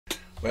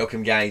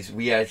Welcome guys,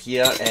 we are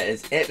here. It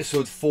is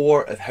episode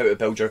 4 of how to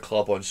build your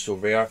club on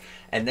SoRare.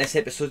 In this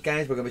episode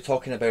guys, we're going to be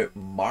talking about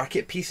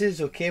market pieces,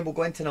 okay? We'll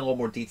go into in a lot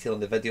more detail in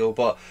the video,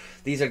 but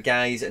these are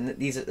guys, and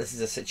this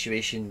is a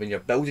situation when you're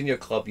building your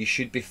club you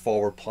should be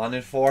forward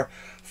planning for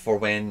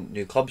when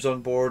new clubs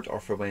on board, or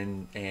for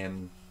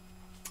when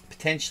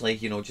potentially,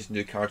 you know, just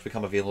new cards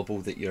become available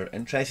that you're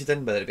interested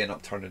in, whether it be an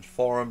upturn in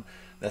form,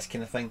 this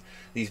kind of thing.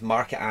 These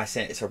market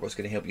assets are what's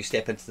going to help you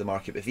step into the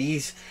market with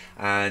ease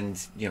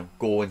and, you know,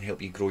 go and help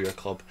you grow your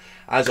club.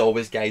 As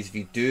always guys, if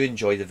you do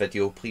enjoy the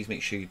video, please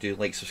make sure you do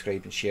like,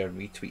 subscribe and share and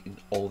retweet and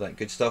all that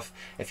good stuff.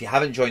 If you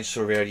haven't joined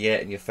SoRare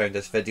yet and you've found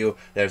this video,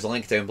 there's a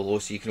link down below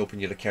so you can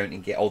open your account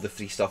and get all the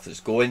free stuff that's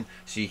going,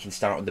 so you can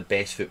start on the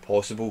best foot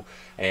possible.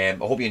 I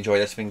hope you enjoy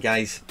this one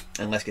guys,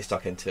 and let's get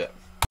stuck into it.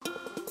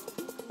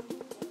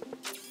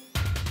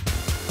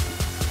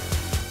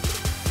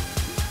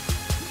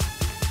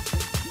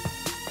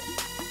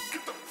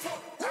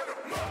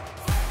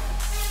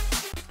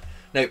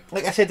 Now,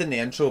 like I said in the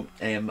intro,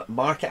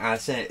 market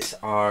assets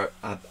are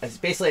it's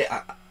basically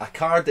a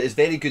card that is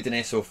very good in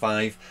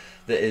SO5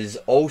 that has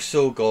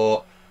also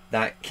got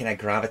that kind of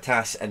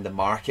gravitas in the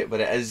market, where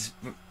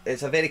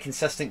it's a very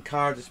consistent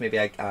card. It's maybe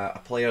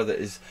a player that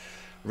is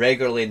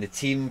regularly in the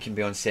team, can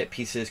be on set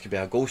pieces, could be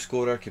a goal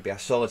scorer, could be a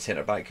solid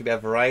centre back, could be a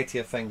variety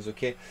of things,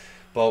 okay?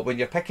 But when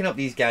you're picking up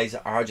these guys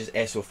that are just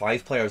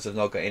SO5 players that have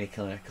not got any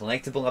kind of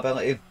collectible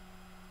ability,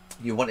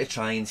 you want to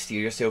try and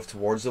steer yourself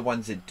towards the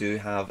ones that do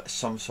have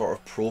some sort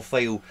of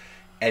profile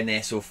in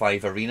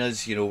SO5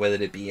 arenas, you know, whether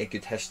it be a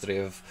good history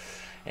of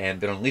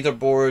being on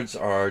leaderboards,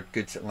 or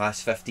good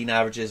last 15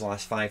 averages,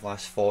 last 5,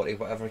 last 40,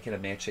 whatever kind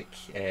of metric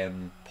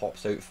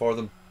pops out for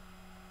them.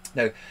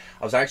 Now,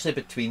 I was actually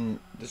between,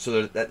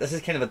 so this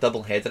is kind of a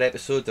double header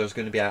episode. There's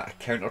going to be a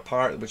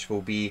counterpart, which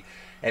will be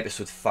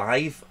episode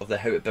 5 of the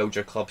How to Build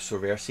Your Club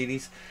SoRare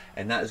series,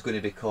 and that is going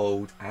to be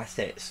called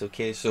Assets,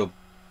 okay? So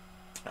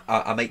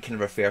I might kind of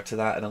refer to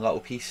that in a little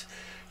piece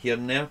here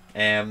and there.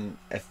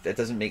 If it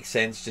doesn't make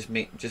sense, just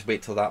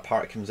wait till that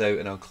part comes out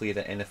and I'll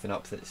clear anything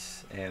up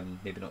that's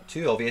maybe not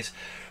too obvious.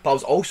 But I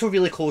was also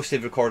really close to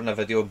recording a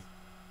video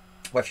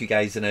with you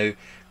guys now,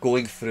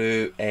 going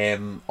through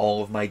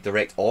all of my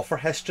direct offer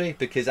history,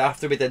 because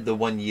after we did the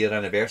 1 year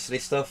anniversary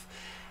stuff,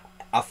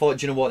 I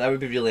thought, you know what, that would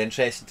be really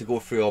interesting to go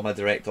through all my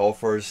direct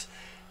offers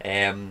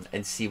and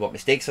see what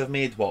mistakes I've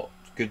made, what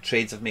good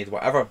trades I've made,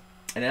 whatever.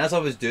 And as I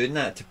was doing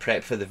that to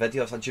prep for the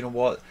video, I said, you know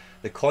what,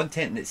 the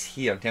content that's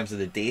here in terms of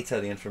the data,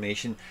 the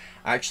information,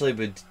 actually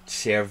would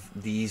serve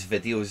these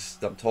videos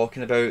that I'm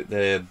talking about,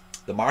 the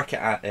market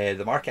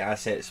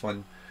assets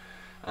one,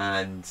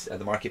 and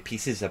the market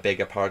pieces, I beg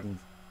your pardon,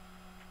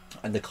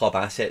 and the club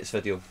assets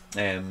video.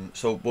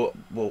 So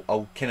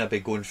I'll kind of be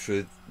going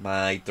through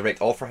my direct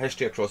offer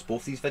history across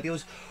both these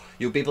videos.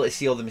 You'll be able to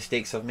see all the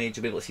mistakes I've made,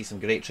 you'll be able to see some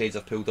great trades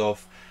I've pulled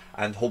off,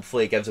 and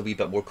hopefully it gives a wee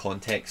bit more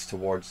context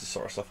towards the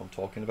sort of stuff I'm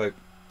talking about.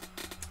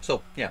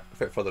 So yeah,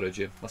 without further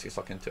ado, let's get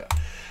stuck into it.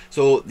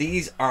 So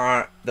these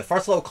are the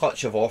first little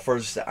clutch of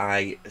offers that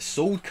I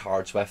sold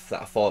cards with,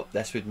 that I thought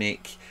this would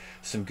make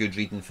some good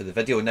reading for the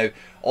video. Now,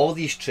 all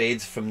these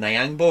trades from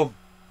Nyangbo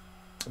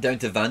down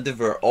to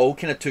Vandevoort all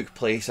kind of took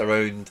place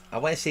around, I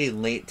want to say,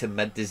 late to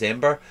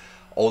mid-December,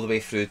 all the way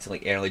through to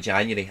like early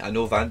January. I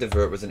know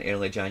Vandevoort was an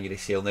early January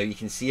sale. Now you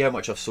can see how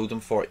much I've sold them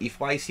for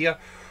ETH-wise here,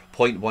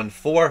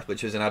 0.14,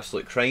 which was an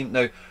absolute crime.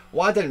 Now,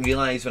 what I didn't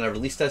realise when I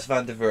released this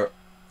Vandevoort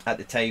at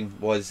the time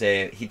was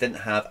he didn't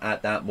have,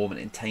 at that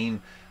moment in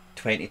time,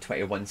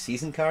 2021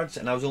 season cards,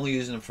 and I was only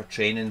using them for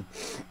training,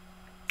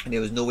 and he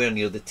was nowhere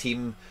near the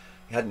team.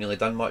 He hadn't really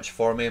done much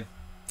for me.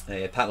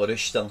 Pat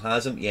LaRouche still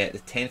has him. Yeah, the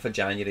 10th of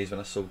January is when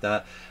I sold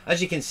that.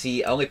 As you can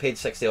see, I only paid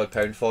 £60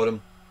 odd for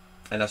him,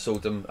 and I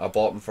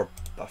bought him for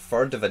a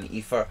third of an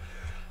ether.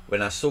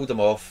 When I sold them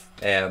off,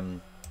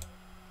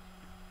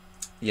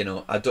 you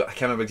know, I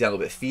can't remember exactly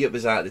what fiat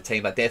was at the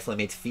time. I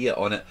definitely made fiat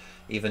on it,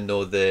 even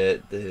though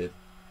the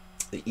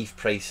ETH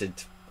price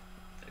had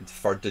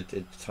turned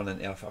into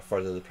a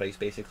third of the price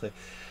basically.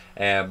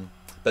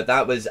 But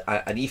that was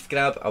an ETH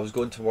grab. I was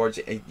going towards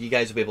it. You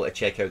guys will be able to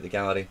check out the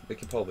gallery. We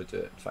could probably do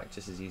it, in fact,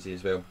 just as easy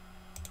as well.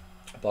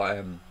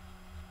 But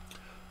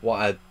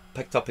what I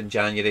picked up in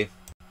January,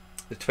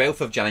 the 12th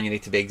of January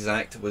to be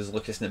exact, was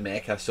Lucas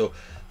Nemeka. So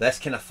this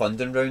kind of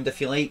funding round, if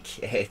you like,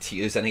 to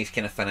use a nice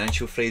kind of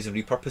financial phrase and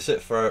repurpose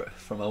it for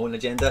my own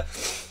agenda,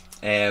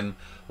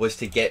 was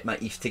to get my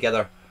ETH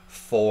together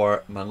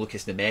for my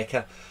Lucas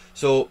Nemeka.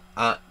 So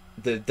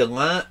the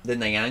Lat, the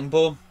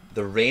Nyangbo,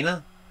 the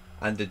Reina,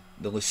 and the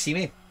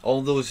Lucimi,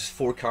 all those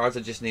 4 cards I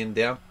just named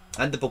there,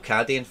 and the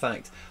Bocade, in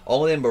fact,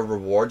 all of them were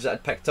rewards that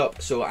I'd picked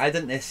up, so I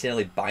didn't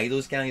necessarily buy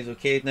those guys,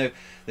 okay? Now,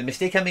 the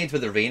mistake I made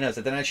with the Reina is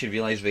I didn't actually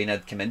realise Reina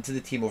had come into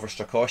the team over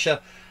Strakosha,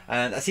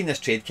 and I seen this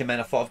trade come in.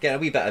 I thought, I've got a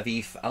wee bit of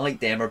ETH. I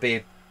liked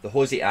Emerby. The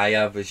Jose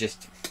Aya was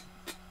just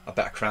a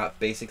bit of crap,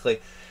 basically,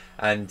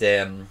 and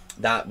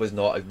that was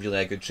not really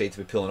a good trade to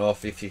be pulling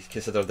off. If you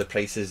consider the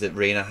prices that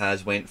Reina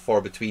has went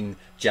for between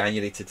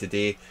January to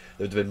today,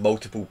 there would have been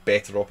multiple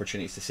better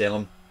opportunities to sell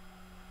them.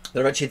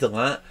 The Richie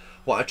Delat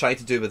what I tried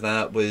to do with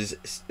that was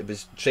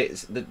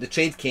the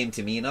trade came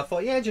to me, and I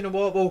thought, yeah, do you know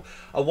what? Well,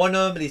 I won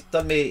him, and he's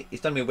done me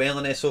well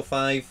in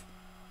SO5.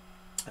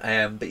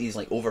 But he's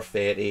like over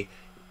 30.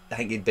 I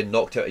think he'd been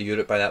knocked out of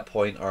Europe by that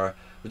point, or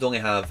would only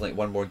have like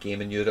one more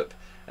game in Europe.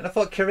 And I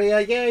thought,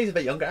 Correa, yeah, he's a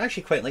bit younger. I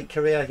actually quite like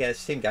Correa. Yeah, the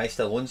same guy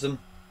still owns him.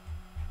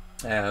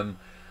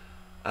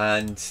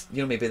 And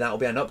you know, maybe that'll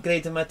be an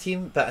upgrade in my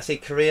team. But I say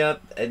Correa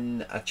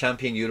in a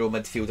champion Euro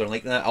midfielder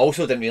like that. I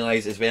also didn't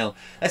realise as well.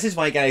 This is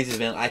why, guys, as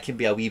well, I can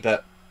be a wee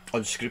bit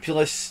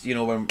unscrupulous. You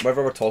know,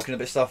 whenever we're talking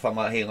about stuff, I'm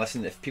like, hey,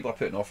 listen, if people are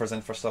putting offers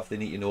in for stuff, they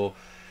need to know,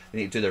 they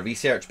need to do their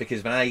research.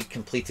 Because when I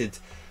completed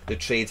the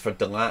trade for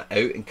Delat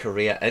out and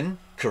Correa in,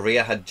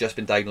 Correa had just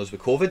been diagnosed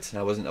with COVID and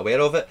I wasn't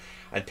aware of it.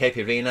 And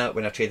Pepe Reina,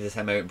 when I traded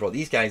him out and brought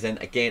these guys in,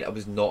 again, I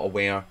was not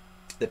aware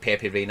that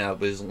Pepe Reina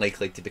was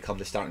likely to become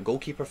the starting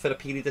goalkeeper for a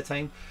period of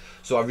time.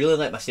 So I really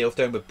let myself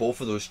down with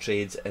both of those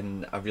trades,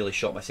 and I really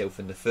shot myself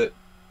in the foot.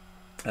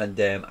 And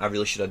I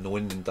really should have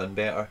known and done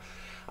better.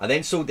 I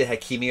then sold the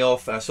Hakimi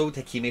off. I sold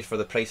Hakimi for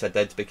the price I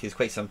did because,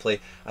 quite simply,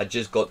 I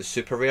just got the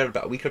super rare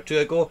about a week or two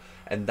ago,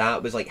 and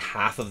that was like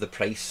half of the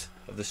price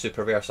of the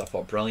super rare. So I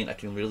thought, brilliant, I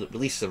can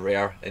release the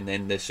rare, and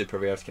then the super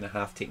rare is kind of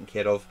half taken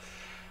care of.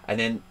 And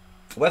then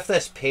with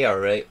this pair,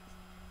 right,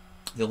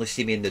 they only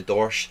see me in the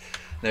Dorsch.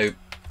 Now,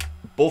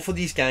 both of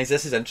these guys,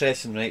 this is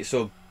interesting, right?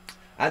 So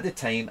at the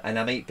time, and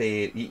I might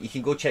be, you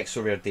can go check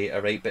SoRare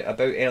Data, right? But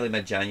about early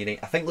mid-January,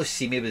 I think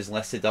Lucimi was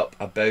listed up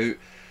about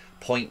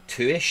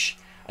 0.2-ish,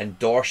 and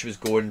Dorsch was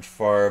going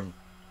for,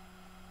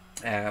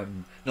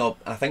 no,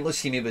 I think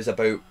Lucimi was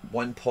about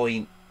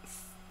 1.8,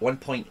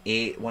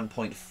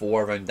 1.4,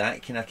 around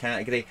that kind of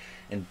category,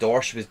 and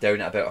Dorsch was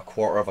down at about a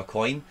quarter of a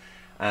coin.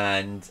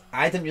 And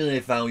I didn't really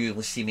value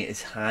Lucimi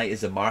as high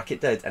as the market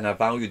did, and I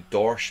valued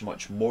Dorsch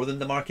much more than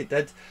the market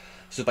did.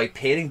 So by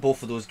pairing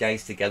both of those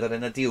guys together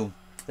in a deal,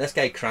 this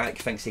guy Crack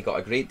thinks he got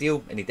a great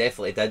deal, and he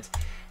definitely did.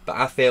 But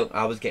I felt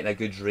I was getting a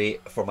good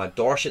rate for my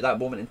Dorsch at that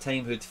moment in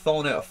time, who'd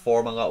fallen out of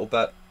form a little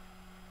bit.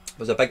 It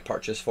was a big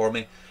purchase for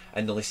me,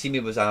 and the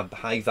Lucimi was a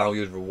high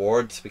valued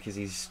reward because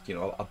he's, you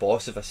know, a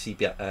boss of a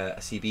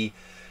CB.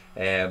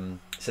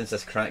 Since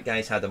this Crack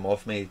guy's had him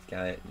off me,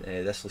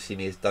 this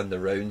Lucimi has done the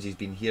rounds. He's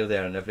been here,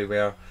 there, and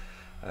everywhere.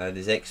 And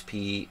his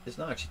XP is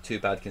not actually too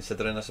bad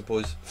considering, I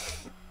suppose.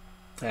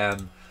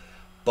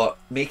 But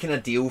making a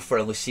deal for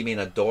a Lucimi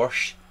and a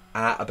Dorsch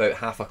at about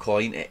half a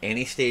coin at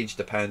any stage,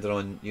 depending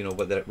on, you know,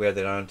 where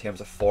they are in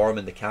terms of form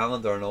and the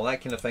calendar and all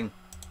that kind of thing,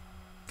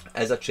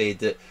 is a trade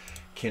that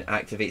can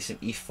activate some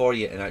ETH for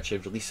you and actually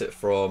release it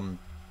from,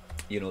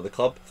 you know, the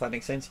club, if that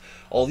makes sense.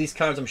 All these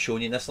cards I'm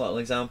showing you in this little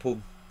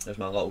example. There's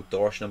my little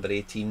Dorsch number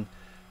 18.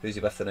 Who's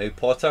he with now?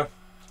 Potter.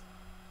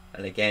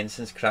 And again,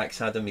 since Crack's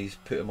had him, he's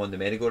put him on the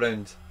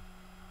merry-go-round.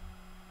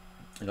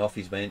 And off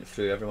he's went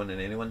through everyone and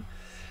anyone.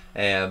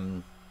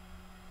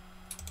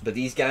 But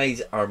these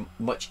guys are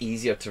much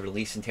easier to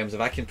release in terms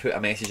of I can put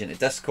a message into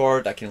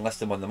Discord, I can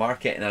list them on the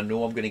market, and I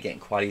know I'm going to get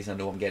inquiries, I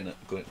know I'm going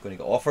to get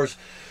offers.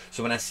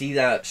 So when I see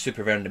that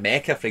super rare in the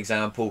Mecha, for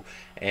example,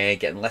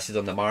 getting listed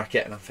on the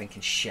market, and I'm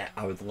thinking, shit,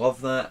 I would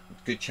love that,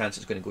 good chance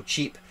it's going to go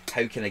cheap,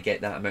 how can I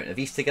get that amount of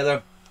ETH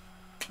together?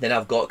 Then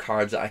I've got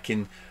cards that I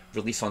can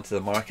release onto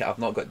the market. I've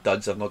not got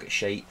duds, I've not got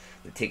shite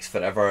that takes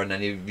forever, and I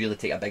need to really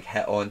take a big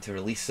hit on to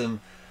release them.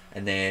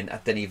 And then I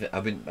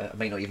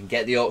might not even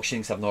get the auction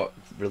because I've not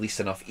released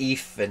enough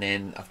ETH, and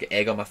then I've got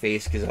egg on my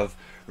face because I've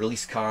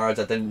released cards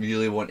I didn't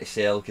really want to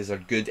sell because they're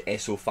good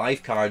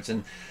SO5 cards.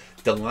 And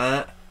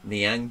Delat,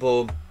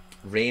 Nyangbo,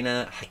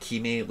 Reina,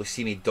 Hakimi,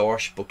 Lucimi,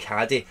 Dorsch,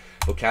 Bocadi,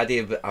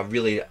 I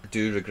really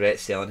do regret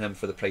selling him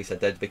for the price I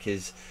did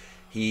because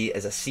he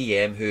is a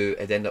CM who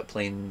had ended up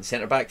playing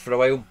centre back for a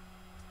while,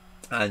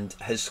 and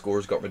his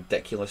scores got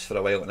ridiculous for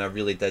a while, and I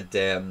really did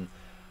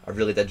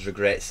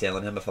regret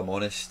selling him, if I'm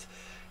honest.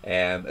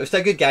 It was to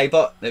a good guy,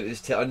 but it was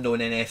to unknown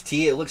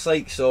NFT, it looks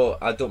like, so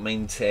I don't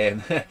mind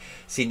seeing that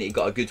he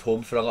got a good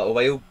home for a little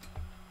while.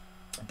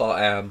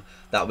 But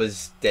that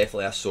was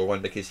definitely a sore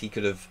one because he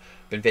could have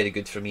been very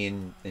good for me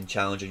in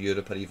Challenger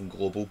Europe or even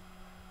Global.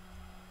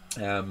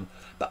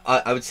 But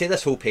I would say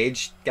this whole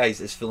page, guys,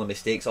 is full of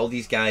mistakes. All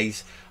these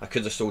guys I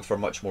could have sold for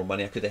much more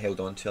money. I could have held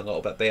on to a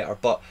little bit better.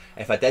 But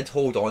if I did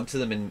hold on to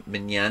them in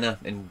Manana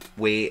and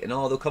wait, and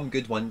they'll come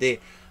good one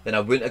day, then I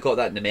wouldn't have got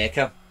that in the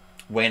Mecha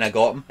when I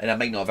got them, and I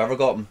might not have ever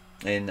got them,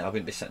 and I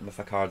wouldn't be sitting with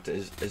a card that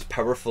is as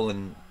powerful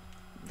and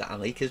that I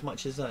like as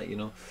much as that, you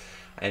know.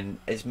 And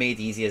it's made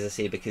easy, as I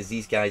say, because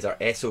these guys are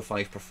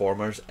SO5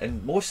 performers,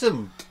 and most of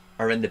them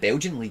are in the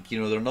Belgian league. You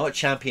know, they're not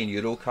Champion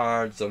Euro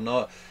cards, they're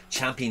not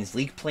Champions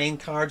League playing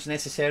cards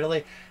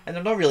necessarily, and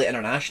they're not really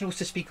internationals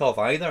to speak of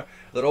either.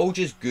 They're all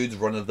just good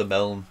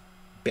run-of-the-mill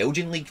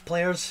Belgian league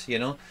players, you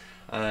know.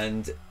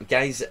 And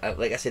guys,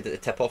 like I said at the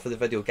tip off of the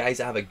video, guys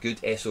that have a good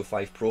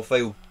SO5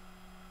 profile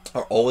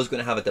are always going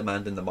to have a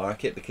demand in the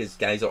market because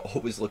guys are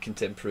always looking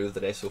to improve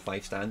their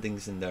SO5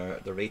 standings and their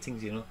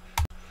ratings, you know.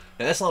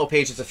 Now this little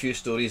page has a few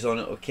stories on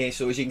it. Okay,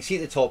 so as you can see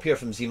at the top here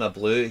from Zima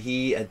Blue,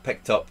 he had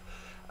picked up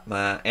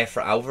my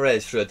Efra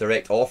Alvarez through a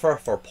direct offer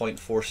for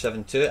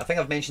 0.472. I think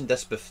I've mentioned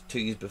this to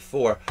you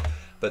before,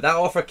 But that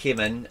offer came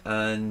in,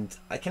 and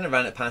I kind of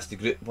ran it past the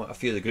group, a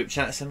few of the group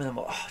chats, and I'm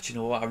like, oh, do you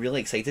know what? I'm really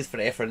excited for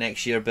EFRA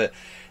next year, but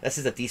this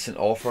is a decent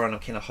offer, and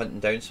I'm kind of hunting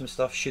down some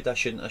stuff. Should I?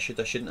 Shouldn't I? Should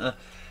I? Shouldn't I?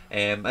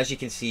 As you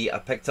can see, I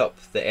picked up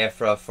the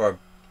EFRA for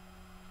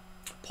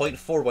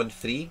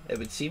 0.413, it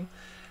would seem,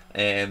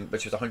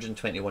 which was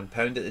 £121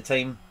 at the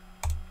time,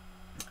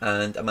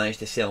 and I managed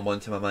to sell him on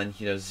to my man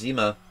here,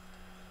 Zima,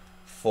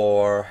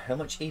 for how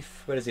much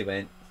ETH? Where has he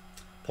went?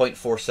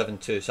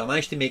 0.472. So I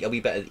managed to make a wee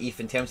bit of ETH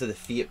in terms of the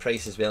fiat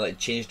price as well. It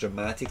changed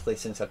dramatically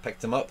since I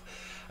picked him up.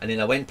 And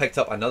then I went and picked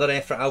up another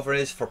EFRA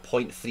Alvarez for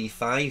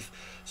 0.35.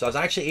 So I was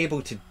actually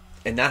able to,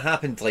 and that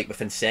happened like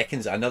within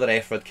seconds. Another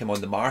EFRA had come on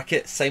the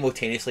market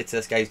simultaneously to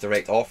this guy's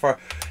direct offer,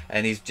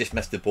 and he's just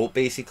missed the boat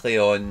basically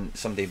on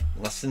somebody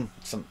listing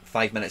some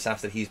 5 minutes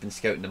after he's been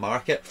scouting the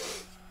market.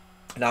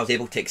 And I was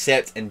able to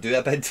accept and do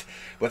a bid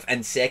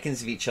within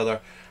seconds of each other,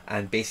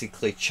 and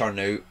basically churn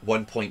out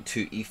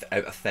 1.2 ETH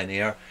out of thin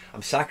air.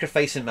 I'm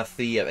sacrificing my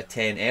 3 out of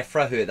 10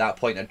 EFRA, who at that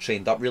point had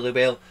trained up really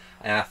well,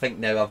 and I think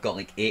now I've got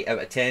like 8 out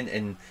of 10,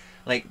 and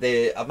like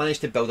I've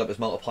managed to build up his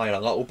multiplier a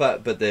little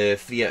bit, but the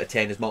 3 out of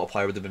 10, his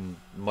multiplier would have been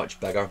much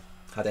bigger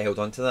had I held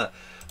on to that.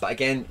 But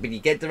again, when you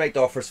get direct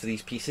offers for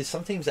these pieces,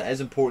 sometimes it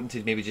is important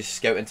to maybe just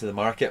scout into the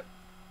market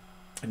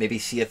and maybe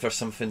see if there's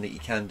something that you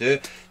can do.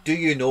 Do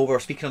you know, we were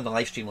speaking on the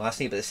live stream last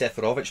night about the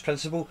Seferovic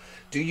principle.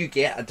 Do you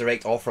get a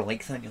direct offer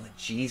like that and you're like,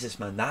 Jesus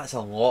man, that's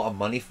a lot of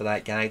money for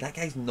that guy. That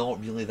guy's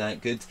not really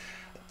that good.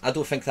 I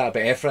don't think that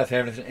about EFRA. I've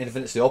heard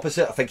anything that's the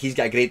opposite. I think he's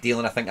got a great deal,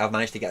 and I think I've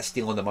managed to get a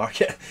steal on the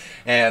market.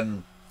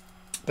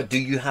 But do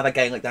you have a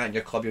guy like that in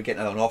your club you're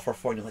getting an offer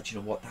for, and you're like, you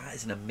know what, that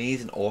is an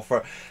amazing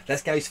offer.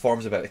 This guy's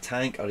form's about to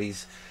tank, or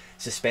he's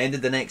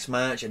suspended the next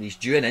match, and he's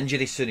due an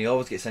injury soon. He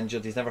always gets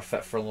injured. He's never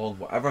fit for long,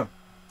 whatever.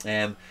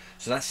 So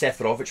that's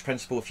Seferovic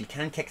principle. If you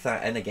can kick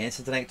that in against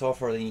a direct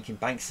offer, then you can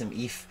bank some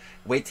ETH,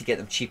 wait to get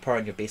them cheaper,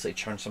 and you'll basically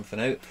churn something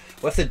out.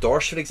 With the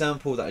Dorsch, for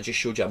example, that I just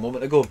showed you a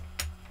moment ago,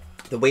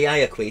 the way I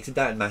equated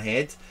that in my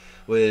head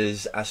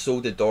was I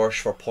sold the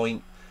Dorsch for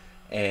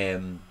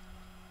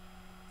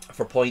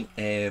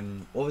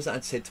what was that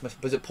I'd said to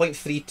myself? Was it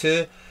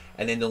 0.32,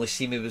 and then the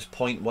Lucimi was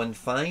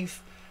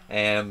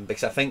 0.15?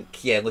 Because I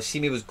think, yeah,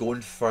 Lucimi was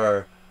going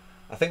for,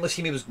 I think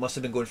Lucimi must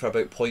have been going for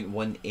about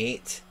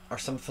 0.18 or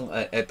something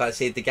like that. But I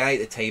said the guy at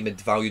the time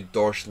had valued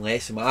Dorsch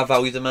less than what I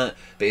valued him at,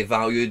 but he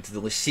valued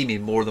the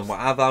Lucimi more than what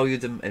I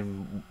valued him,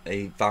 and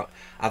I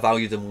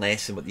valued him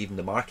less than what even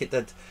the market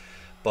did.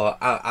 But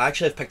I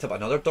actually have picked up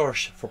another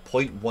Dorsch for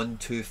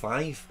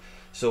 0.125.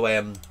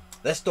 So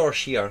this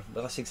Dorsch here,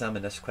 let's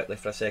examine this quickly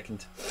for a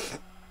second.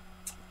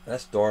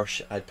 This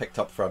Dorsch I picked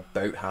up for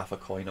about half a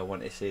coin, I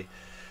want to say.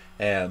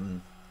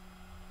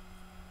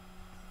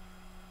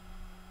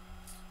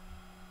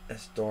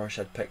 This Dorsch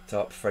I'd picked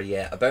up for,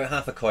 yeah, about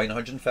half a coin,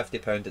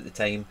 £150 at the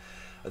time.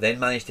 I then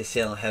managed to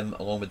sell him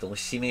along with the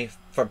Lucimi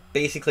for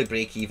basically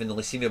break even. The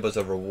Lucimi was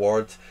a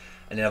reward,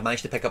 and then I've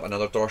managed to pick up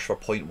another Dorsch for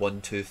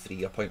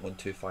 0.123 or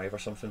 0.125 or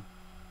something.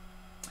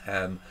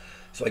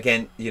 So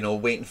again, you know,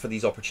 waiting for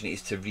these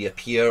opportunities to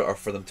reappear or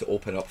for them to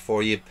open up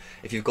for you.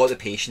 If you've got the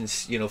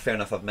patience, you know, fair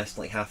enough, I've missed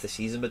like half the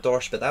season with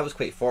Dorsch, but that was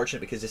quite fortunate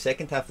because the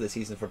second half of the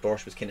season for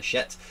Dorsch was kind of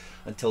shit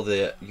until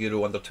the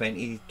Euro Under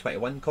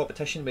 2021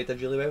 competition. We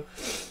did really well.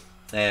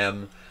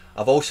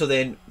 I've also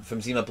then, from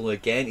Zima Blue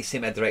again, he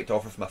sent me a direct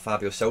offer from a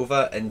Fabio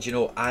Silva, and you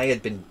know, I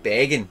had been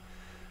begging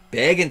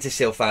to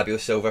sell Fabio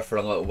Silva for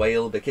a little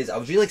while because I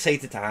was really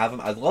excited to have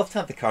him. I'd love to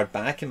have the card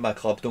back in my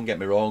club, don't get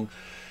me wrong,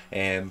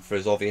 for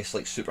his obvious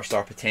like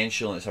superstar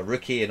potential, and it's a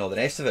rookie and all the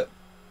rest of it.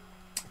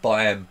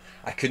 But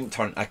I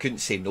couldn't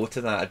say no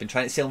to that. I'd been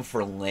trying to sell him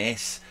for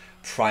less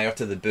prior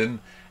to the boom,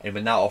 and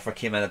when that offer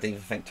came in, I didn't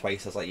even think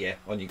twice. I was like, yeah,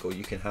 on you go,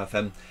 you can have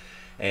him.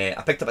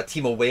 I picked up a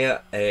Timo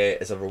Weah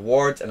as a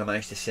reward, and I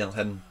managed to sell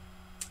him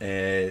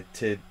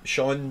to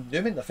Sean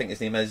Newman, I think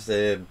his name is,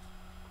 the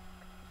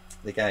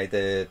guy,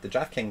 the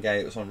DraftKings guy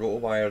that was on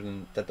RotoWire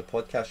and did the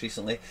podcast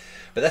recently.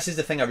 But this is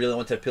the thing I really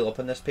wanted to pull up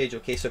on this page.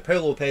 Okay, so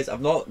Paul Lopez,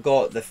 I've not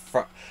got the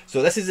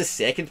so this is the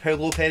second Paul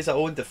Lopez I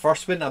owned. The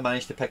first one I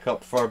managed to pick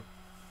up for,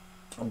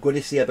 I'm going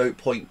to say about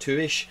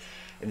 0.2ish,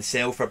 and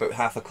sell for about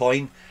half a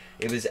coin.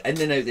 It was in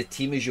and out of the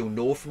team, as you'll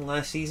know from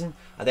last season.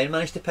 I then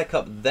managed to pick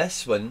up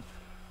this one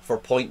for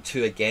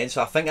 0.2 again,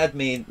 so I think I'd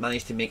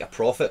managed to make a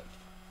profit.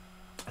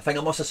 I think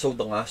I must have sold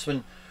the last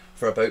one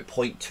for about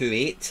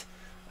 0.28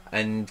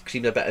 and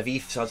creamed a bit of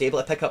ETH, so I was able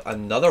to pick up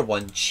another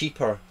one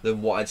cheaper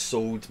than what I'd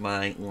sold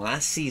my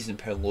last season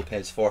Paul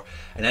Lopez for.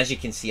 And as you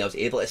can see, I was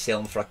able to sell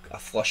him for a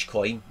flush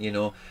coin, you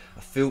know,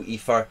 a full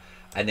ether,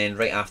 and then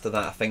right after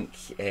that I think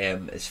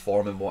his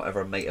form and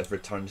whatever might have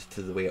returned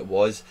to the way it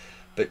was.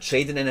 But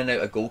trading in and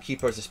out of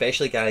goalkeepers,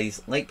 especially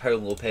guys like Paul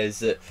Lopez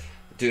that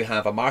do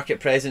have a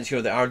market presence, you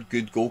know, there are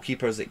good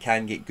goalkeepers that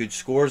can get good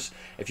scores.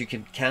 If you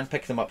can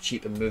pick them up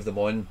cheap and move them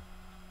on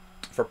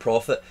for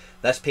profit,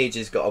 this page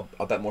has got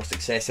a bit more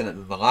success in it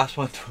than the last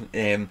one.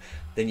 Then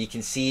you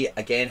can see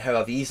again how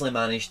I've easily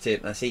managed to,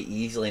 and I say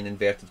easily in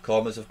inverted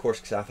commas of course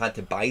because I've had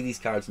to buy these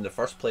cards in the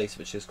first place,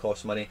 which has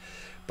cost money.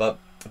 But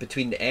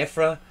between the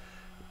EFRA,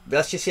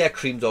 let's just say I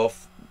creamed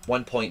off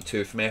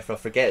 1.2 from EFRA.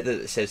 Forget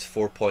that it says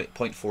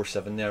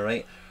 4.47 there,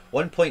 right?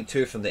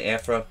 1.2 from the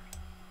EFRA,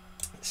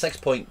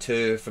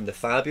 6.2 from the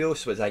Fabio,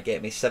 so does that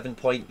get me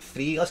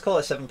 7.3? Let's call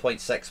it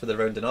 7.6 with a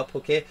rounding up,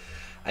 okay?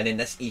 And then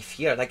this ETH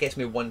here, that gets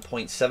me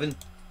 1.7.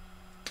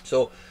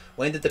 So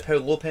when did the Paul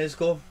Lopez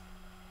go?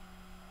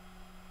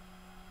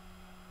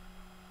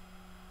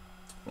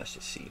 Let's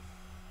just see.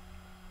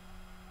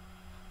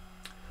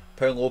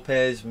 Paul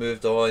Lopez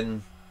moved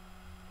on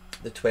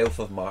the 12th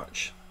of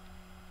March.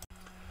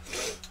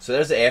 So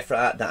there's the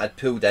EFRA that I'd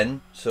pulled in,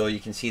 so you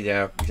can see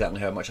there exactly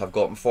how much I've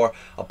gotten for.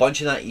 A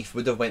bunch of that ETH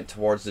would have went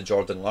towards the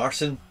Jordan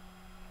Larson.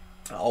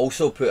 I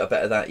also put a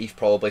bit of that ETH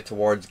probably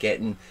towards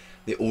getting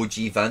the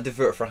OG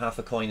Vandervoort for half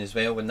a coin as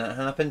well when that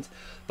happened.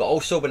 But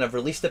also when I've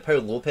released the Paul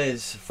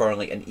Lopez for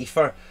like an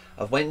Ether,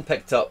 I've went and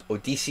picked up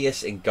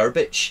Odysseus and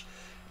Garbage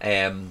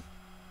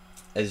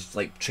as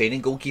like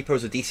training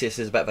goalkeepers. Odysseus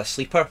is a bit of a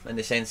sleeper in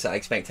the sense that I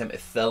expect him to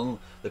fill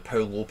the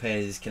Paul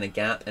Lopez kind of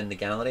gap in the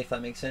gallery, if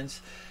that makes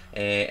sense.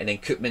 And then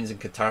Koopmans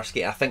and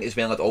Katarski, I think as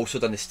well, I'd also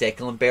done the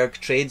Stekelenburg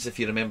trades, if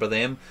you remember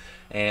them,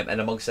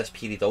 and amongst this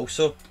period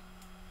also.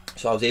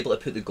 So I was able to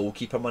put the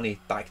goalkeeper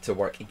money back to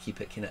work and keep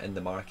it kind of in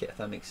the market, if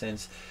that makes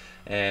sense.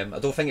 I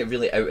don't think it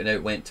really out and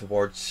out went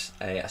towards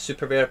a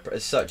super rare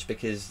as such,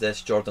 because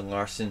this Jordan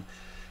Larson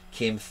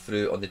came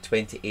through on the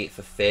 28th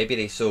of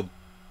February. So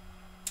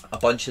a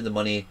bunch of the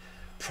money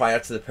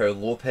prior to the Paul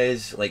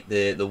Lopez, like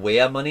the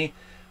Wea money,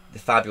 the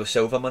Fabio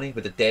Silva money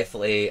would have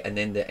definitely, and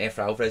then the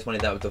Efra Alvarez money,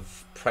 that would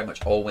have pretty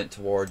much all went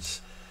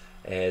towards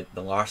the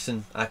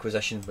Larson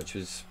acquisition, which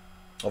was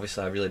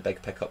obviously a really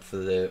big pickup for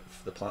the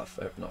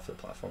platform, not for the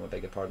platform, I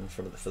beg your pardon,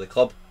 for the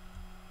club.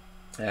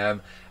 And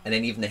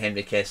then even the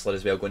Henry Kessler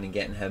as well, going and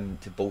getting him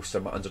to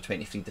bolster my under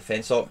 23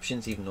 defence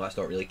options, even though that's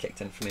not really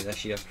kicked in for me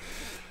this year.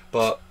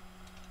 But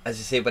as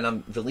I say, when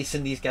I'm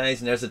releasing these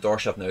guys, and there's the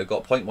Dorshov now,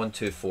 got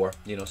 0.124,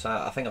 you know, so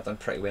I think I've done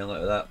pretty well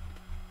out of that.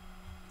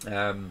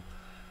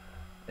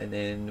 And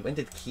then when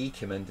did Key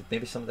come in? Did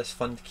maybe some of this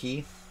fund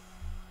Key?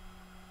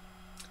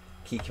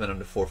 Key came in on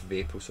the 4th of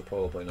April, so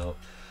probably not.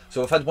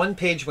 So I've had one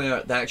page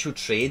where the actual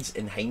trades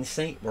in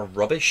hindsight were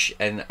rubbish,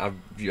 and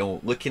you know,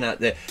 looking at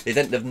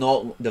they've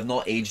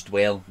not aged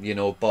well, you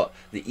know. But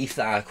the ETH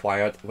that I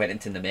acquired went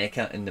into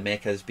Nameca, and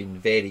Nameca has been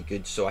very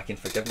good, so I can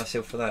forgive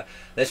myself for that.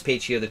 This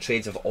page here, the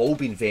trades have all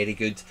been very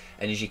good,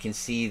 and as you can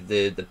see,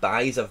 the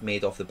buys I've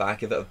made off the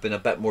back of it have been a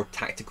bit more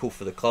tactical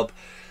for the club.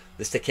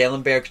 The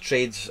Stekelenburg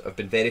trades have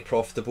been very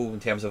profitable in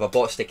terms of I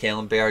bought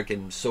Stekelenburg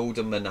and sold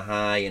him in a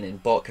high, and then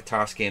bought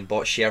Katarski and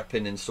bought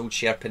Sherpin and sold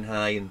Sherpin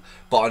high, and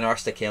bought another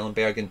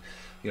Stekelenburg, and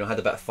you know, had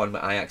a bit of fun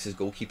with Ajax's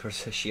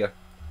goalkeepers this year.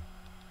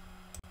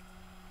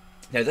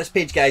 Now this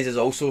page, guys, is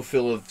also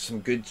full of some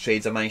good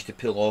trades I managed to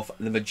pull off.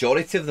 The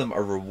majority of them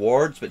are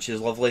rewards, which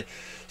is lovely.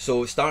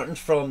 So starting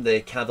from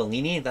the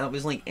Cavallini, that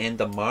was like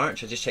end of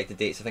March. I just checked the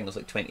dates, I think it was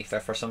like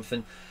 25th or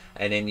something.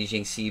 And then as you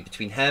can see,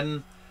 between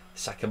him,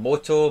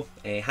 Sakamoto,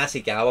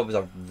 Hasegawa was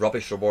a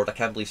rubbish reward. I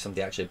can't believe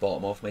somebody actually bought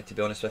him off me, to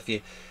be honest with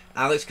you.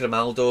 Alex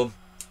Grimaldo,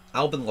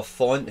 Albin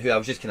Lafont, who I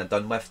was just kind of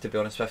done with, to be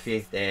honest with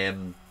you.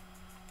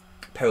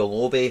 Paul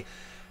Lobe,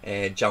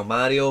 Jao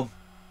Mario,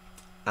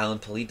 Alan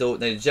Pulido.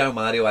 Now Jao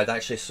Mario, I'd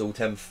actually sold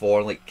him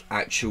for like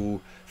actual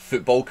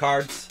football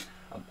cards.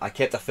 I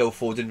kept a Phil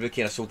Foden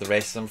rookie and I sold the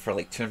rest of them for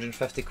like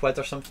 250 quid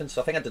or something,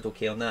 so I think I did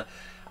okay on that.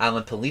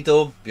 Alan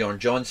Pulido, Bjorn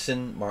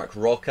Johnson, Mark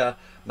Rocca,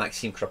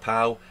 Maxime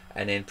Krapau,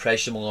 and then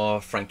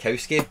Przemysław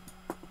Frankowski,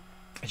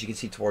 as you can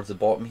see towards the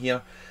bottom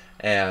here.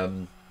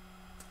 And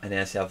then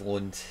I say I've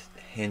loaned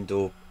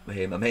Hendo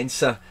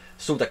Mamensa,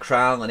 sold a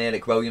Kral, an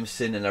Eric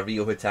Williamson, and a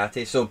Rio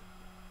Hutate. So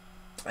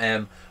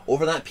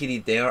over that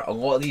period there, a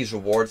lot of these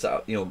rewards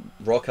that, you know,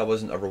 Rocca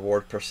wasn't a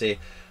reward per se,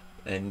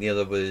 and the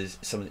other was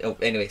some. Oh,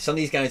 anyway, some of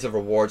these guys are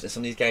rewards, and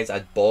some of these guys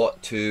I'd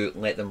bought to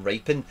let them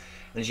ripen.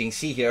 And as you can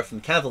see here, from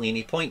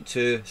Cavallini,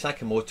 0.2,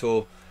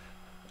 Sakamoto,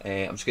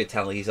 I'm just going to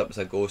tally these up as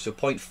I go. So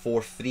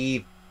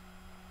 0.43,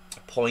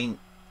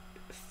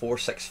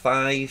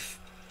 0.465,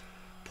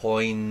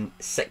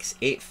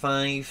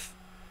 0.685.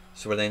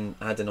 So we're then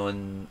adding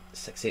on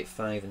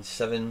 685 and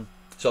 7.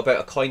 So about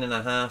a coin and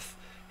a half.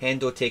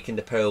 Hendo taking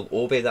the Paul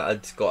Obe that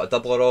I'd got a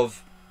doubler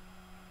of.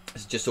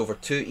 It's just over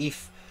 2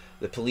 ETH.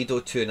 The Pulido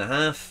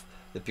 2.5,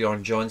 the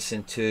Bjorn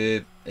Johnson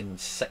 2 and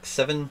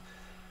 6.7.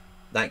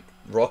 That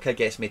Rocca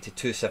gets me to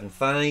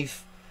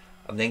 2.75.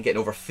 I'm then getting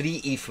over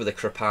 3 ETH with the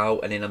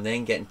Krapau, and then I'm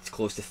then getting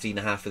close to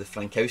 3.5 with the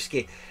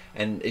Frankowski.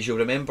 And as you'll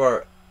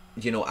remember,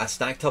 you know, I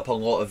stacked up a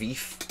lot of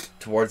ETH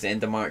towards the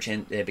end of March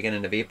and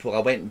beginning of April. I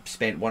went and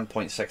spent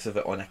 1.6 of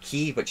it on a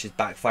key, which has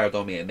backfired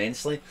on me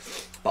immensely.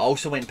 But I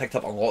also went and picked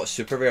up a lot of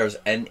super rares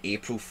in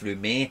April through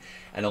May,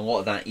 and a lot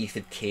of that ETH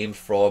had came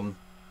from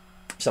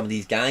some of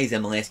these guys,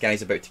 MLS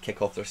guys about to kick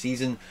off their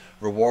season,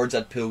 rewards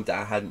I'd pulled that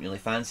I hadn't really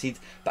fancied.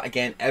 But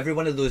again, every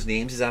one of those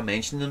names, as I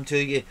mentioned them to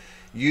you,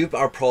 you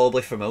are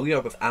probably familiar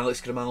with Alex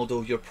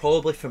Grimaldo, you're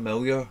probably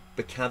familiar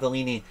with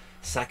Cavallini,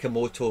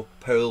 Sakamoto,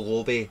 Paul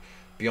Lobe,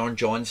 Bjorn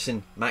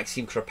Johnson,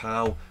 Maxime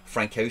Krapau,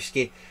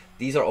 Frankowski.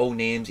 These are all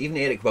names. Even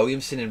Eric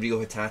Williamson and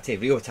Rio Hatate.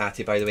 Rio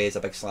Hatate, by the way, is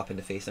a big slap in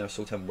the face now. I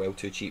sold him well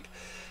too cheap,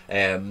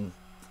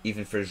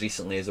 even for as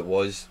recently as it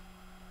was.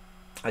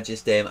 I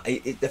just the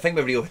thing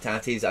with Rio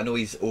Hatate is I know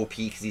he's OP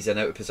because he's an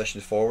out of position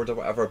forward or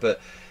whatever,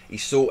 but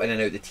he's so in and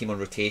out the team on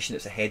rotation.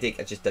 It's a headache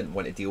I just didn't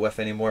want to deal with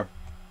anymore.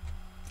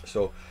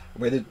 So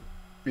where did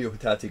Rio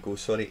Hatate go?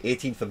 Sorry,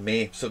 18th of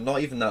May. So not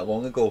even that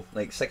long ago,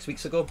 like 6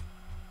 weeks ago.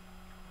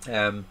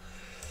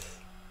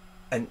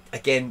 And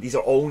again, these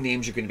are all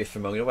names you're going to be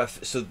familiar with.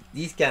 So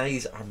these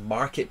guys are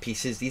market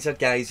pieces. These are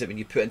guys that when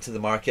you put into the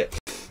market,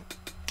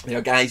 they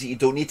are guys that you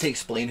don't need to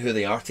explain who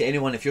they are to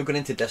anyone. If you're going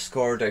into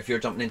Discord, or if you're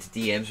jumping into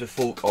DMs with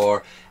folk,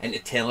 or into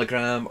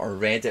Telegram or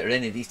Reddit or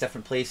any of these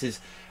different places,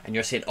 and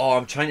you're saying, oh,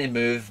 I'm trying to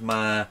move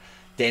my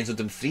Denzel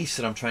Dumfries,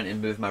 or I'm trying to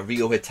move my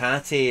Rio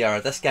Hatate, or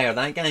this guy or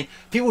that guy,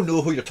 people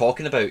know who you're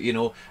talking about, you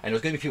know. And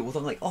there's going to be people that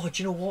are like, oh,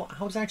 do you know what,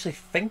 I was actually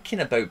thinking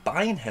about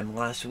buying him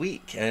last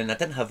week and I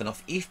didn't have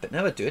enough ETH, but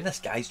now I do, and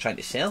this guy's trying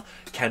to sell.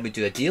 Can we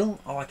do a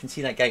deal? Oh, I can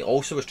see that guy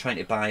also was trying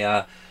to buy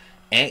a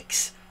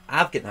X.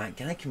 I've got that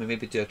guy, can we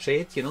maybe do a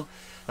trade, you know,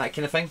 that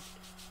kind of thing.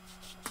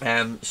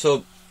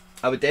 So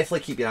I would definitely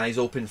keep your eyes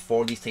open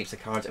for these types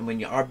of cards. And when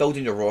you are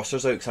building your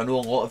rosters out, because I know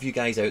a lot of you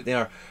guys out there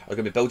are going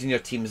to be building your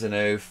teams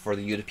now for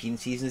the European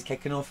seasons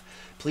kicking off,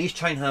 please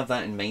try and have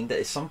that in mind, that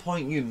at some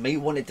point you might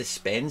want to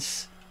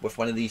dispense with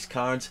one of these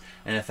cards.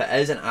 And if it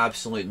is an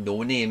absolute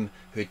no-name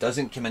who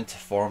doesn't come into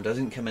form,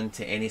 doesn't come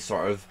into any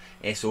sort of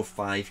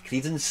SO5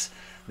 credence,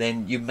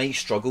 then you might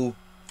struggle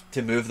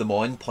to move them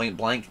on point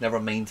blank, never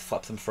mind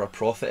flip them for a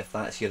profit if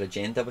that's your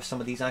agenda with some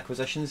of these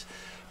acquisitions.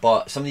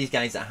 But some of these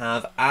guys that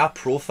have a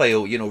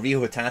profile, you know, Rio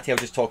Hatate I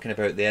was just talking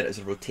about there is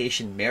a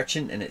rotation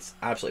merchant and it's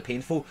absolutely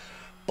painful,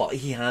 but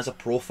he has a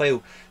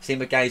profile. Same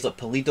with guys like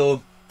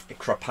Polido,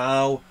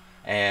 Krapau,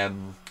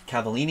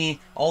 Cavallini,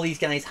 all these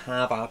guys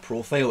have a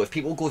profile. If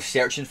people go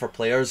searching for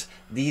players,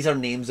 these are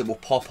names that will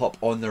pop up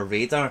on their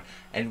radar,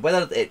 and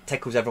whether it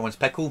tickles everyone's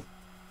pickle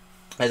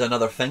is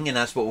another thing, and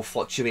that's what will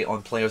fluctuate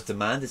on players'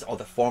 demand. Is, oh,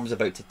 the form's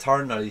about to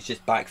turn, or he's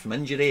just back from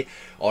injury,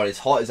 or his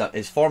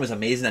form is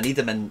amazing, I need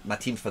him in my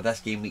team for this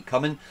game week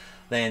coming.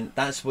 Then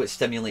that's what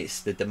stimulates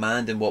the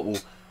demand and what will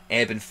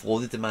ebb and flow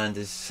the demand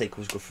as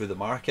cycles go through the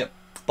market.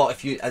 But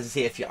if you, as I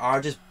say, if you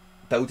are just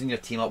building your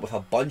team up with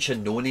a bunch of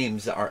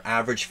no-names that are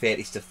average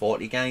 30s to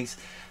 40 guys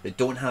that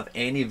don't have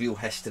any real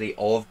history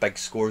of big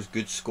scores,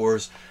 good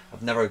scores,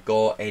 have never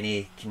got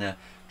any kind of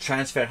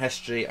transfer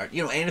history or,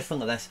 you know, anything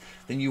like this,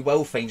 then you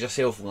will find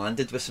yourself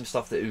landed with some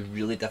stuff that is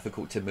really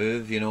difficult to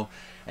move, you know,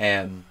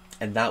 and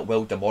that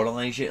will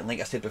demoralize you. And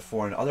like I said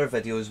before in other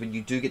videos, when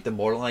you do get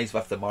demoralized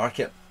with the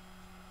market,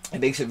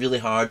 it makes it really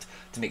hard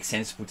to make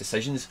sensible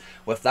decisions.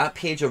 With that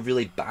page of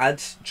really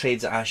bad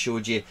trades that I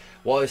showed you,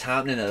 what was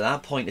happening at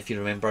that point, if you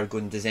remember,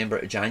 going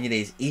December to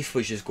January, is ETH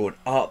was just going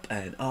up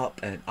and up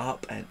and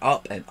up and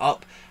up and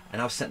up,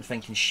 and I was sitting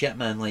thinking, shit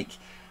man, like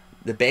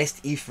the best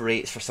ETH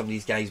rates for some of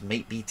these guys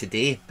might be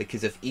today,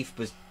 because if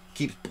ETH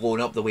keeps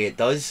blowing up the way it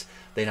does,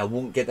 then I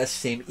won't get this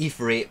same ETH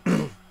rate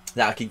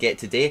that I could get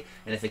today.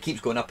 And if it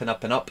keeps going up and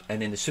up and up,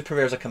 and then the super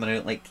rares are coming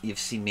out like you've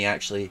seen me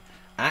actually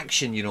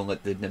action, you know,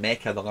 like the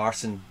Nemeka, the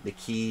Larson, the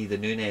Key, the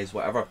Nunez,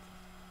 whatever,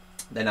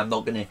 then I'm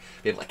not going to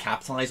be able to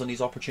capitalise on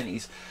these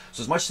opportunities.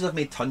 So as much as I've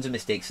made tons of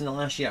mistakes in the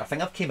last year, I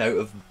think I've came out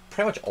of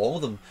pretty much all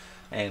of them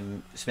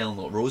smelling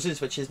like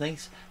roses, which is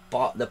nice.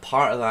 But the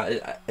part of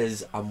that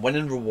is I'm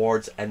winning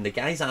rewards, and the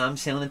guys I'm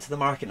selling into the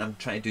market and I'm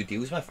trying to do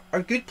deals with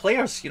are good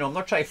players. You know, I'm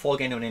not trying to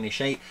flog anyone any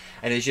shite.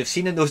 And as you've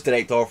seen in those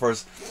direct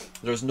offers,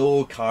 there's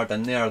no card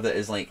in there that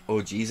is like,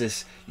 oh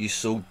Jesus, you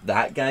sold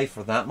that guy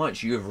for that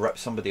much, you've ripped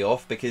somebody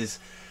off. Because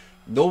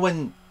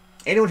anyone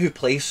who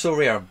plays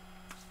SoRare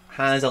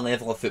has a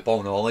level of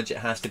football knowledge, it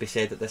has to be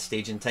said at this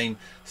stage in time.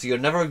 So you're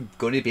never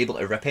going to be able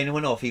to rip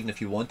anyone off, even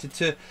if you wanted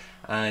to.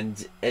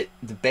 And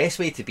the best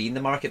way to be in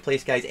the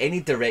marketplace, guys, any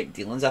direct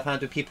dealings I've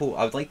had with people,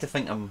 I would like to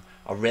think I'm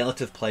a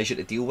relative pleasure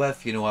to deal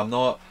with. You know, I'm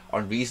not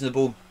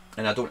unreasonable,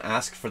 and I don't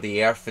ask for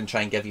the earth and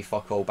try and give you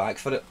fuck all back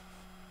for it.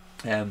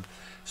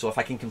 So if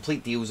I can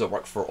complete deals that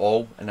work for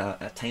all in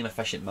a time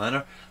efficient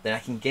manner, then I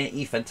can get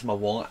ETH into my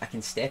wallet, I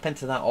can step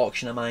into that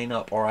auction of mine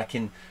up, or I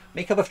can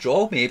make a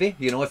withdrawal maybe.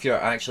 You know, if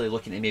you're actually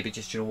looking to maybe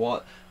just, you know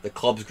what, the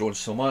club's grown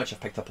so much,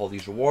 I've picked up all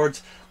these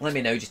rewards, let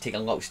me now just take a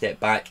little step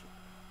back,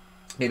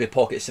 maybe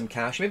pocket some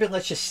cash, maybe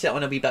let's just sit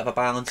on a wee bit of a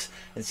balance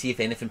and see if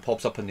anything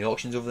pops up in the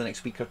auctions over the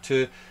next week or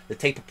two. The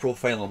type of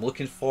profile I'm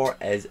looking for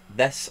is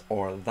this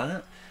or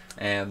that.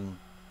 And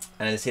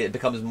as I say, it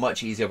becomes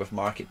much easier with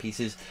market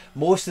pieces.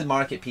 Most of the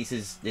market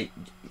pieces,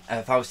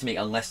 if I was to make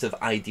a list of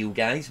ideal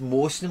guys,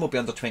 most of them will be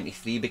under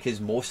 23,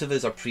 because most of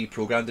us are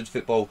pre-programmed in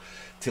football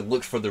to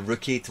look for the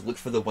rookie, to look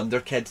for the wonder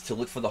kid, to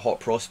look for the hot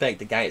prospect,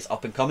 the guy that's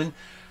up and coming.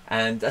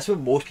 And that's what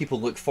most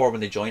people look for when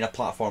they join a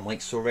platform like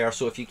SoRare.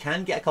 So if you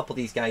can get a couple of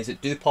these guys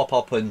that do pop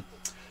up on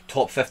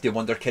top 50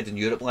 wonder kid in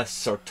Europe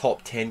lists, or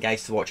top 10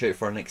 guys to watch out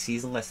for next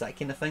season list, that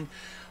kind of thing,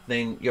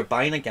 then you're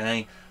buying a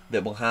guy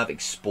that will have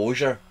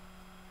exposure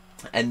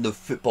in the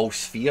football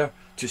sphere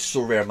to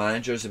SoRare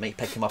managers who might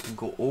pick him up and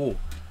go, oh,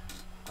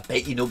 I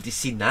bet you nobody's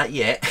seen that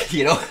yet,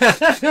 you know.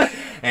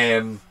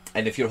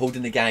 And if you're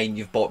holding the guy and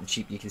you've bought him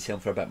cheap, you can sell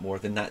him for a bit more.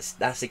 Then that's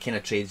the kind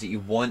of trades that you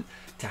want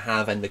to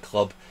have in the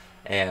club,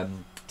 to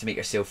make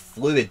yourself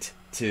fluid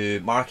to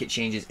market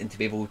changes and to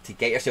be able to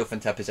get yourself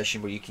into a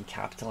position where you can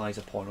capitalize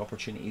upon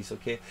opportunities.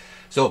 Okay,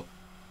 so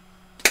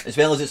as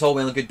well as it's all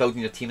well and good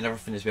building your team and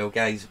everything as well,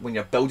 guys, when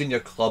you're building your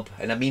club,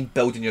 and I mean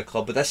building your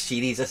club with this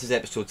series, this is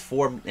episode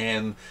 4,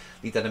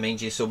 need to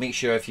remind you, so make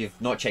sure if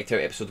you've not checked out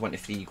episode 1 to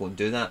 3, you go and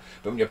do that.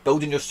 But when you're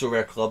building your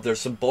SoRare club, there's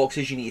some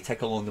boxes you need to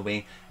tick along the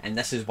way, and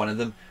this is one of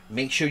them.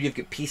 Make sure you've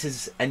got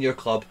pieces in your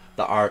club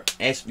that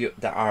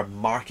are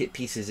market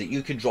pieces that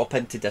you can drop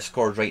into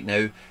Discord right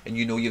now, and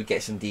you know you'll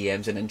get some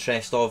DMs and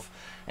interest of.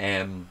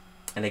 And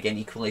again,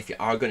 equally, if you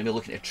are going to be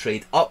looking to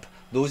trade up,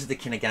 those are the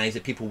kind of guys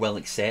that people will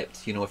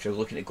accept. You know, if you're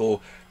looking to go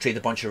trade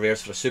a bunch of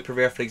rares for a super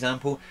rare, for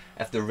example,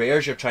 if the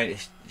rares you're trying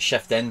to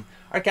shift in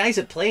are guys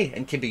that play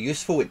and can be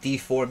useful at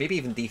D4, maybe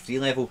even D3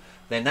 level,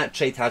 then that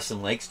trade has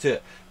some legs to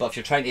it. But if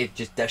you're trying to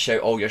just dish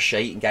out all your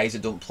shite and guys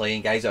that don't play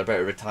and guys that are about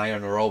to retire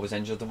and are always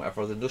injured and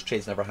whatever, then those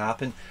trades never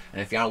happen.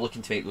 And if you are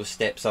looking to make those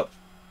steps up,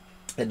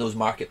 and those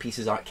market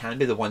pieces can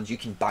be the ones you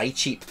can buy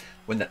cheap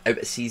when they're out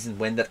of season,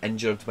 when they're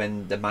injured,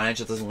 when the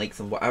manager doesn't like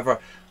them, whatever.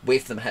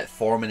 Wait for them to hit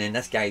form, and then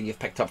this guy you've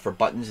picked up for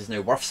buttons is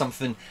now worth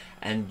something,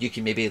 and you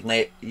can maybe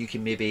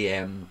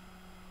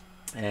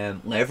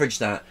leverage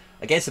that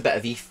against a bit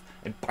of ETH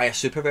and buy a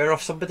super rare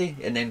off somebody,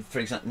 and then for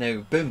example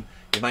now boom,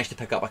 you managed to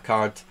pick up a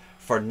card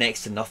for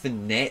next to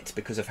nothing net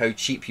because of how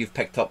cheap you've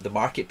picked up the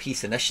market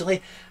piece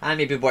initially, and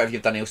maybe whatever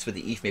you've done else with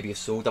the ETH, maybe you've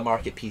sold a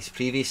market piece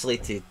previously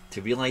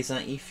to realise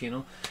that ETH, you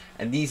know.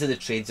 And these are the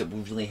trades that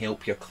will really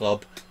help your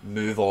club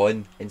move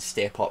on and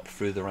step up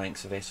through the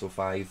ranks of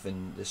SO5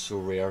 and the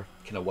SoRare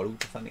kind of world,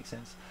 if that makes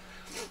sense.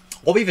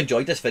 Hope you've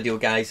enjoyed this video,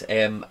 guys.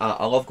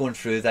 I love going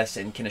through this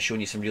and kind of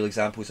showing you some real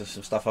examples of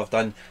some stuff I've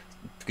done,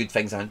 good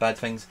things and bad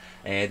things.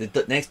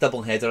 The next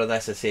double header of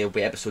this, I say, will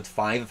be episode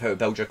 5 of how to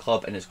build your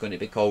club, and it's going to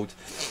be called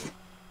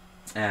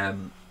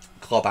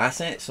Club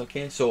Assets.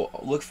 Okay, so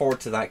look forward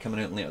to that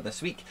coming out later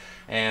this week.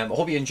 I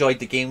hope you enjoyed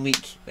the game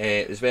week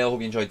as well. I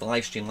hope you enjoyed the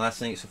live stream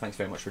last night, so thanks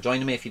very much for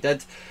joining me if you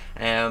did.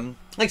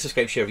 Like,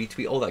 subscribe, share,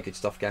 retweet, all that good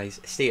stuff, guys.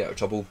 Stay out of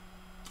trouble,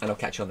 and I'll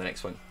catch you on the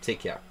next one. Take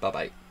care. Bye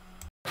bye.